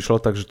tomto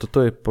rozmýšľal, takže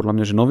toto je podľa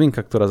mňa že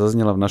novinka, ktorá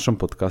zaznela v našom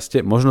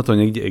podcaste. Možno to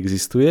niekde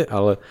existuje,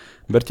 ale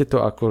berte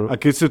to ako...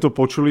 A keď ste to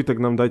počuli, tak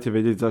nám dajte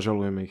vedieť,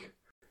 zažalujeme ich.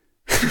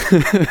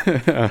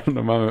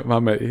 Áno,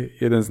 máme,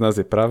 jeden z nás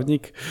je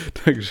právnik,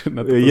 takže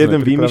na to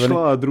jeden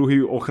vymýšľa a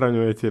druhý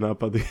ochraňuje tie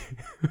nápady.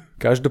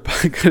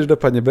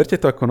 Každopádne berte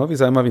to ako nový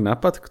zaujímavý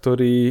nápad,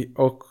 ktorý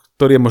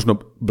je možno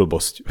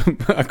blbosť,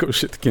 ako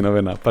všetky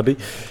nové nápady.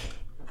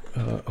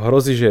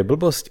 Hrozí, že je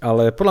blbosť,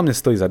 ale podľa mňa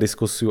stojí za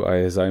diskusiu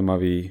a je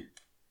zaujímavý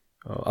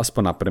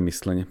aspoň na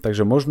premyslenie.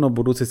 Takže možno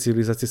budúce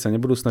civilizácie sa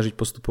nebudú snažiť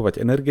postupovať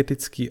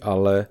energeticky,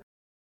 ale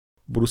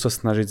budú sa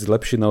snažiť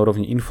zlepšiť na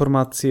úrovni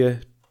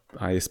informácie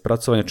a je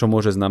spracovanie, čo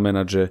môže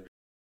znamenať, že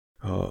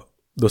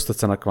dostať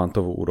sa na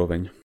kvantovú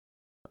úroveň.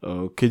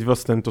 Keď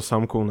vás tento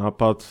Samkov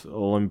nápad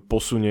len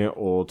posunie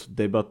od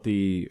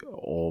debaty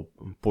o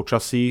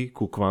počasí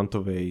ku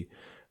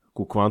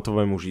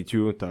kvantovému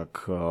žitiu,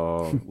 tak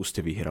už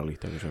ste vyhrali.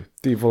 Takže.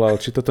 Ty volal,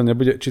 či toto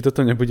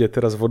nebude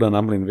teraz voda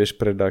na mlyn, vieš,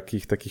 pre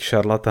takých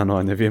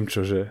šarlatánov a neviem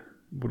čo, že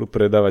budú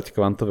predávať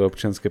kvantové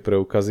občianske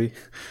preukazy.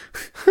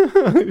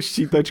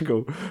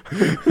 Štítačkou.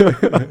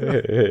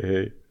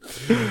 Hej.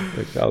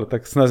 Ale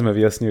tak snáď sme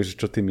vyjasnili, že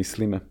čo ty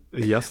myslíme.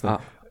 Jasné.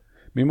 A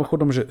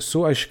mimochodom, že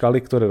sú aj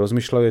škály, ktoré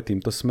rozmýšľajú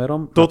týmto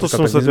smerom. Toto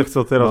som sa ťa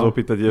chcel teraz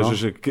opýtať,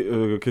 že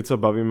keď sa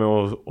bavíme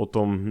o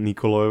tom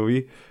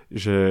Nikolajovi,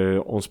 že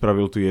on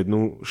spravil tú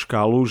jednu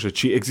škálu, že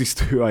či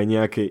existujú aj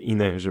nejaké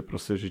iné, že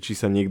proste, že či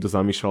sa niekto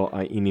zamýšľal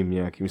aj iným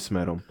nejakým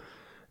smerom.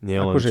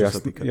 Akože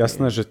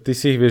jasné, že ty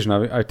si ich vieš,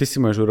 aj ty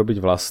si môžeš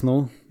urobiť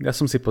vlastnú. Ja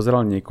som si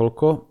pozeral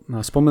niekoľko.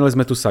 Spomínali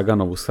sme tu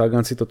Saganovu.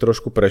 Sagan si to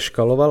trošku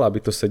preškaloval,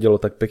 aby to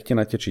sedelo tak pekne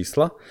na tie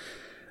čísla.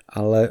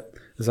 Ale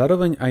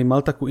zároveň aj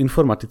mal takú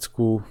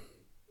informatickú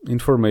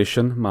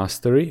information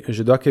mastery,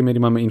 že do akej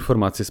miery máme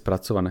informácie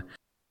spracované.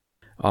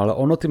 Ale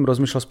ono tým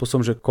rozmýšľal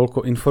spôsobom, že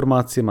koľko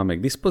informácií máme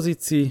k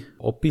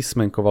dispozícii.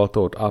 Opísmenkoval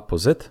to od A po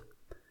Z,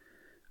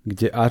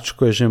 kde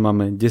Ačko je, že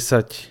máme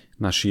 10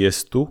 na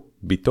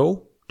 6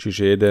 bitov,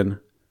 čiže 1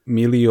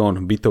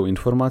 milión bitov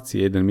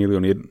informácií, 1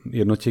 milión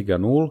jednotiek a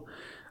nul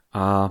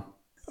a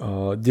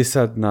 10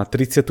 na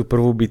 31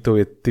 bitov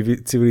je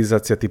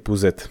civilizácia typu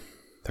Z.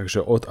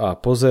 Takže od A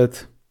po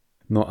Z.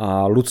 No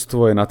a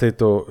ľudstvo je na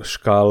tejto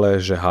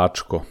škále, že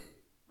Háčko,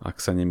 ak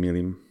sa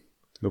nemýlim.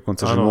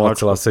 Dokonca, že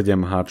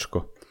 0,7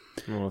 Háčko.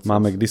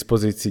 Máme k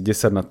dispozícii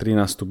 10 na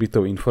 13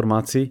 bitov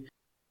informácií.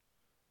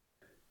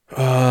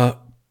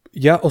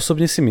 Ja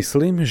osobne si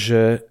myslím,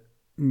 že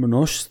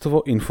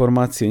množstvo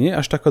informácií nie je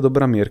až taká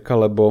dobrá mierka,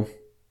 lebo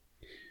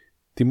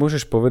ty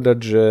môžeš povedať,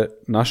 že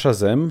naša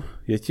Zem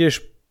je tiež,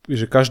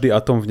 že každý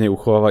atom v nej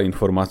uchováva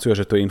informáciu a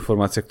že to je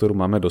informácia, ktorú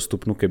máme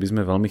dostupnú, keby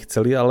sme veľmi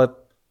chceli, ale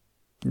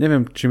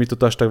neviem, či mi to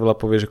až tak veľa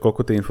povie, že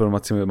koľko tej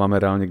informácií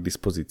máme reálne k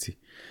dispozícii.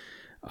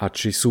 A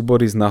či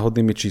súbory s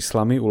náhodnými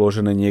číslami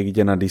uložené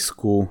niekde na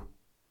disku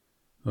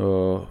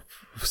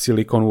v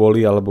Silicon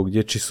Valley alebo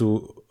kde, či sú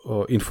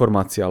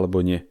informácie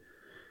alebo nie.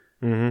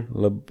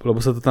 Lebo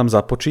sa to tam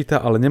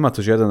započíta, ale nemá to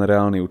žiaden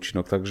reálny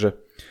účinok, takže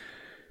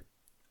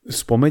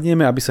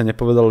spomenieme, aby sa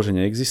nepovedalo, že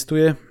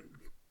neexistuje,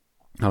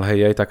 ale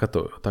hej, aj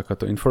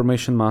takáto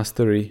information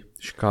mastery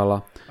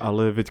škála.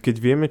 Ale veď keď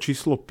vieme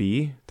číslo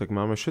pi, tak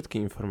máme všetky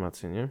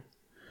informácie, nie?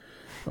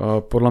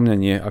 Podľa mňa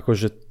nie,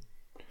 akože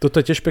toto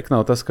je tiež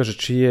pekná otázka, že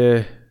či je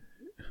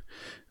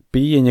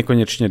Pi je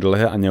nekonečne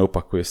dlhé a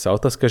neopakuje sa.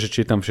 Otázka je, že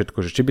či je tam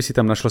všetko. Že či by si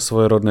tam našlo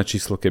svoje rodné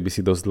číslo, keby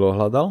si dosť dlho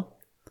hľadal?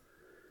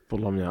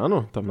 Podľa mňa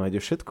áno, tam nájde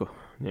všetko.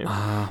 Nie?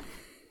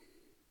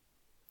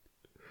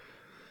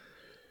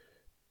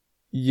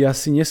 Ja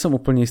si nie som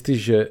úplne istý,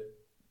 že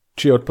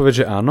či je odpoveď,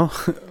 že áno,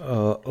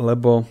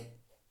 lebo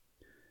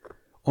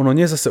ono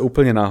nie je zase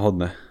úplne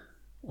náhodné.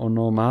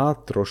 Ono má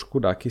trošku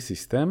taký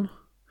systém.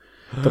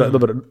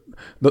 Dobre,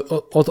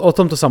 o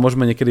tomto sa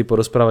môžeme niekedy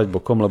porozprávať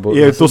bokom, lebo...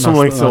 To som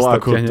len chcel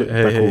ako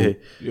takú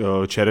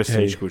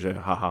čeresničku, že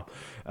haha.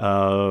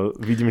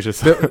 Vidím, že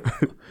sa...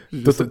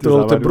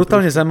 To je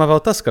brutálne zaujímavá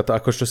otázka, to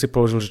ako čo si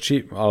položil, že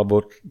či,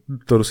 alebo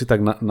ktorú si tak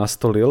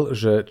nastolil,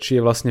 že či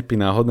je vlastne pi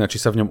náhodné a či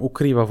sa v ňom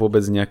ukrýva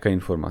vôbec nejaká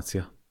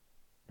informácia.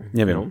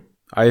 Neviem. No.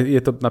 A je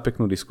to na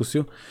peknú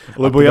diskusiu.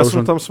 Lebo ja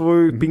som tam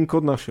svoj PIN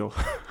kód našiel.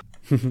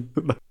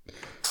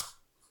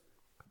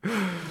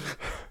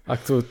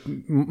 Ak to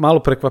málo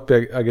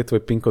prekvapí, ak je tvoj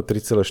PIN kód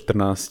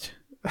 3,14.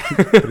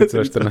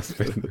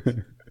 3,14.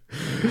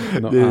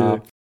 No a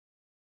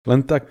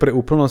len tak pre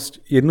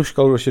úplnosť, jednu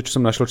škálu ešte, čo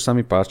som našiel, čo sa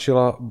mi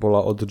páčila,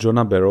 bola od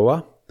Johna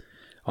Barrowa.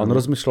 A on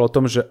rozmýšľal o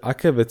tom, že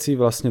aké veci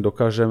vlastne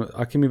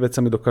akými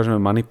vecami dokážeme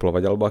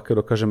manipulovať, alebo aké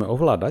dokážeme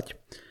ovládať.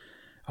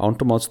 A on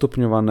to má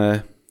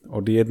odstupňované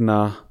od 1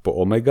 po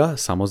omega,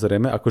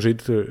 samozrejme, akože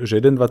že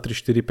 1, 2, 3,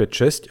 4, 5,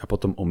 6 a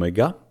potom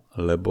omega,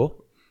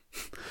 lebo...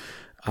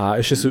 A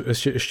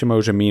ešte majú,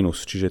 že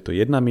mínus, čiže je to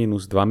 1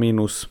 mínus, 2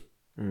 mínus.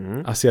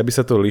 Asi, aby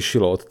sa to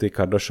líšilo od tej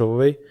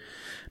Kardashianovej.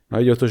 No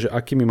ide o to, že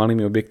akými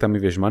malými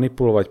objektami vieš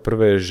manipulovať.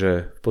 Prvé je, že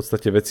v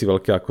podstate veci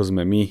veľké ako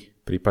sme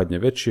my,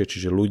 prípadne väčšie,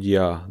 čiže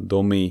ľudia,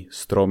 domy,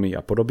 stromy a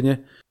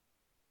podobne.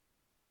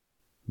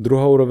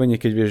 Druhá úroveň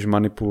je, keď vieš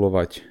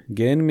manipulovať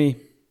génmi.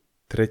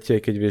 Tretie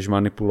je, keď vieš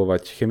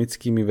manipulovať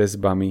chemickými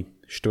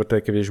väzbami.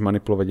 Štvrté je, keď vieš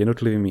manipulovať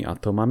jednotlivými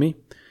atómami.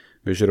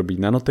 Vieš robiť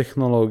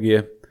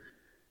nanotechnológie.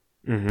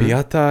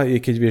 Piatá je,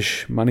 keď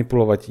vieš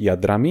manipulovať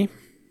jadrami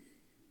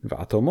v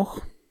atómoch.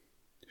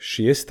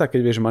 Šiesta,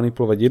 keď vieš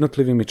manipulovať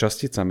jednotlivými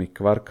časticami,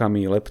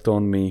 kvarkami,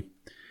 leptónmi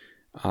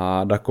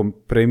a takom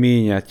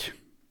premieňať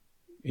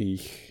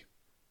ich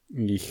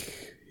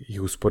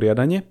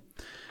usporiadanie.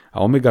 A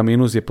omega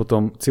minus je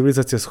potom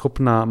civilizácia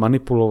schopná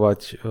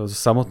manipulovať s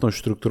samotnou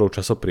štruktúrou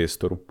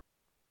časopriestoru.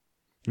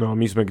 No a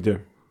my sme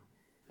kde?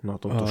 Na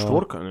tomto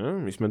štvorka,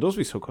 nie? My sme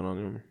dosť vysoko na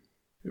ňom.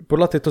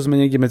 Podľa tejto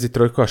sme niekde medzi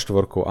 3 a 4,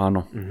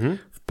 áno.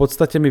 V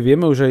podstate my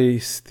vieme už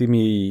aj s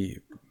tými...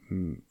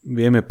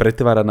 Vieme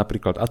pretvárať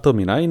napríklad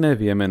atómy na iné,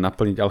 vieme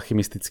naplniť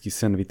alchymistický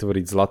sen,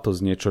 vytvoriť zlato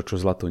z niečo,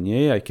 čo zlato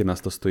nie je, aj keď nás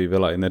to stojí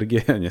veľa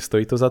energie a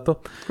nestojí to za to.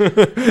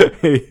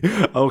 Hej,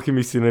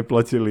 alchymisti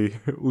neplatili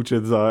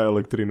účet za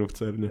elektrínu v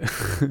CERNe.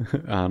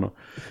 Áno,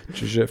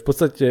 čiže v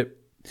podstate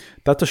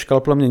táto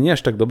škála podľa mňa nie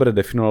až tak dobre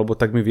definovaná, lebo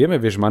tak my vieme,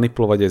 vieš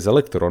manipulovať aj s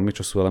elektrónmi,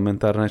 čo sú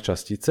elementárne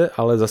častice,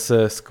 ale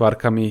zase s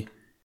kvárkami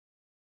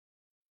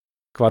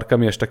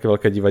až také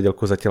veľké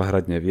divadelko zatiaľ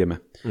hrať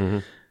nevieme.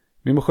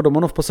 Mimochodom,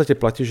 ono v podstate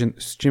platí, že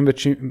s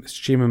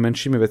čím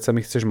menšími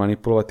vecami chceš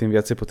manipulovať, tým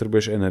viacej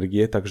potrebuješ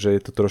energie, takže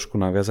je to trošku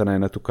naviazané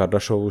aj na tú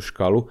Kardashianovú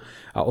škálu.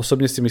 A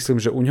osobne si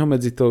myslím, že u ňoho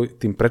medzi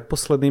tým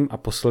predposledným a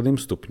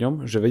posledným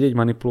stupňom, že vedieť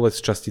manipulovať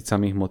s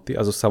časticami hmoty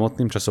a so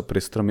samotným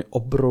časopriestorom je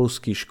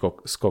obrovský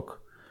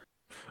skok.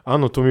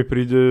 Áno, to mi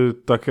príde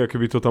také,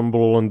 keby to tam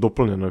bolo len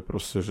doplnené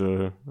proste,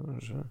 že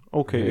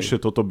OK,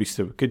 ešte toto by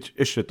ste, keď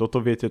ešte toto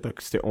viete,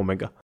 tak ste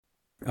omega.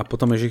 A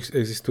potom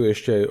existuje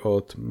ešte aj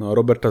od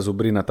Roberta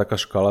Zubrina taká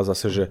škála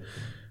zase, že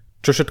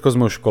čo všetko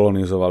sme už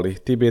kolonizovali.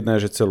 Typ 1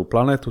 je, že celú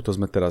planétu, to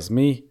sme teraz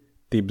my.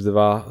 Typ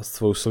 2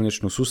 svoju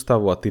slnečnú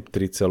sústavu a typ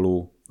 3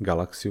 celú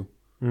galaxiu.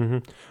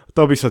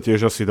 To by sa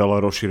tiež asi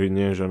dala rozšíriť,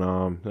 nie? Že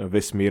na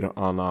vesmír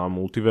a na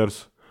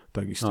multivers.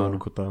 Takisto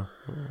ako tá...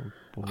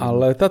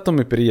 Ale táto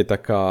mi príde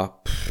taká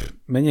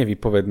menej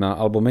výpovedná,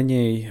 alebo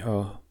menej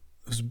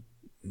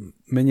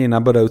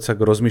nabadajúca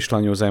k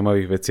rozmýšľaniu o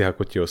zaujímavých veciach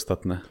ako tie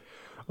ostatné.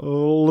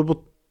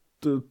 Lebo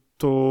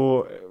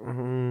to,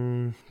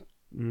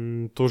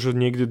 že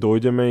niekde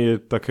dojdeme, je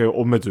také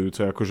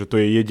obmedzujúce, akože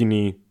to je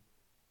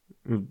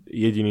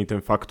jediný ten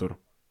faktor.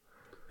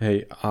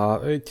 Hej, a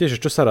tiež,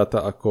 čo sa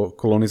ráta ako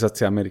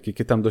kolonizácia Ameriky,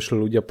 keď tam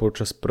došli ľudia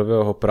počas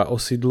prvého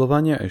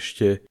praosídlovania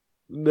ešte?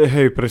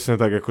 Hej, presne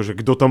tak, akože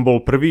kto tam bol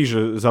prvý,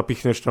 že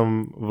zapichneš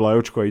tam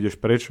vlajočku a ideš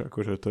preč,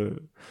 akože to je...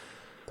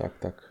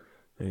 Tak.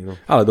 No.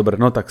 Ale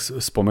dobre, no tak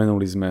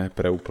spomenuli sme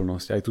pre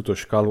úplnosť aj túto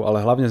škálu,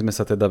 ale hlavne sme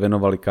sa teda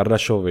venovali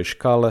Kardashianovej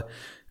škále,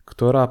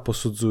 ktorá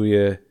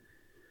posudzuje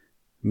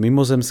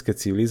mimozemské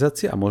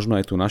civilizácie a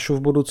možno aj tú našu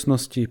v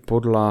budúcnosti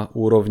podľa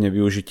úrovne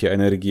využitia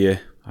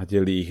energie a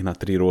delí ich na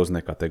 3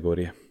 rôzne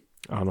kategórie.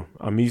 Áno,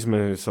 a my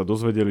sme sa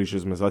dozvedeli,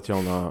 že sme zatiaľ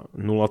na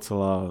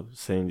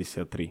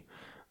 0,73.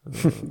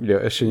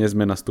 Ešte nie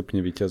sme na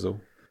stupni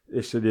víťazov.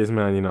 Ešte nie sme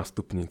ani na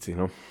stupnici,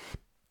 no.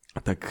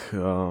 Tak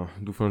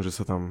dúfam, že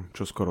sa tam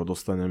čoskoro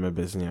dostaneme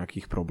bez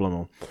nejakých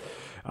problémov.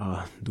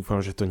 A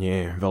dúfam, že to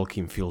nie je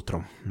veľkým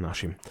filtrom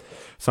našim.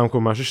 Samko,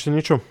 máš ešte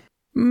niečo?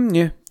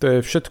 Nie, to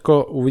je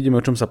všetko.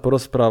 Uvidíme, o čom sa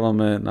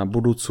porozprávame na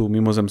budúcu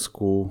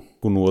mimozemskú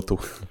nôtu.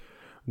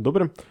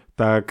 Dobre,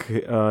 Tak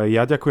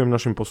ja ďakujem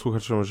našim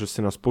posluchačom, že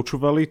ste nás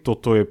počúvali.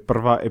 Toto je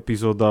prvá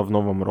epizóda v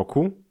novom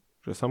roku.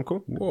 Že,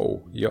 Samko?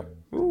 Wow, jo.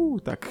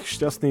 Tak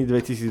šťastný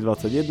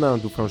 2021,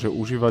 dúfam, že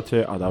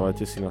užívate a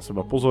dávajte si na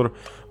seba pozor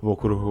v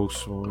okruhu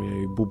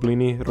svojej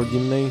bubliny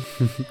rodinnej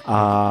a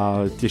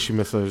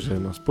tešíme sa,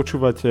 že nás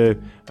počúvate.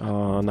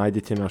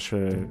 Nájdete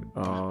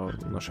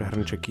naše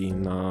hrnčeky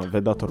na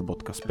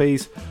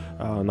vedator.space,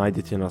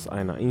 nájdete nás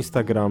aj na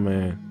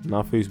Instagrame,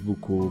 na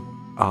Facebooku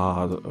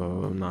a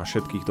na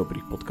všetkých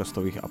dobrých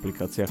podcastových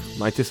aplikáciách.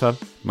 Majte sa.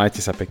 Majte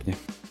sa pekne.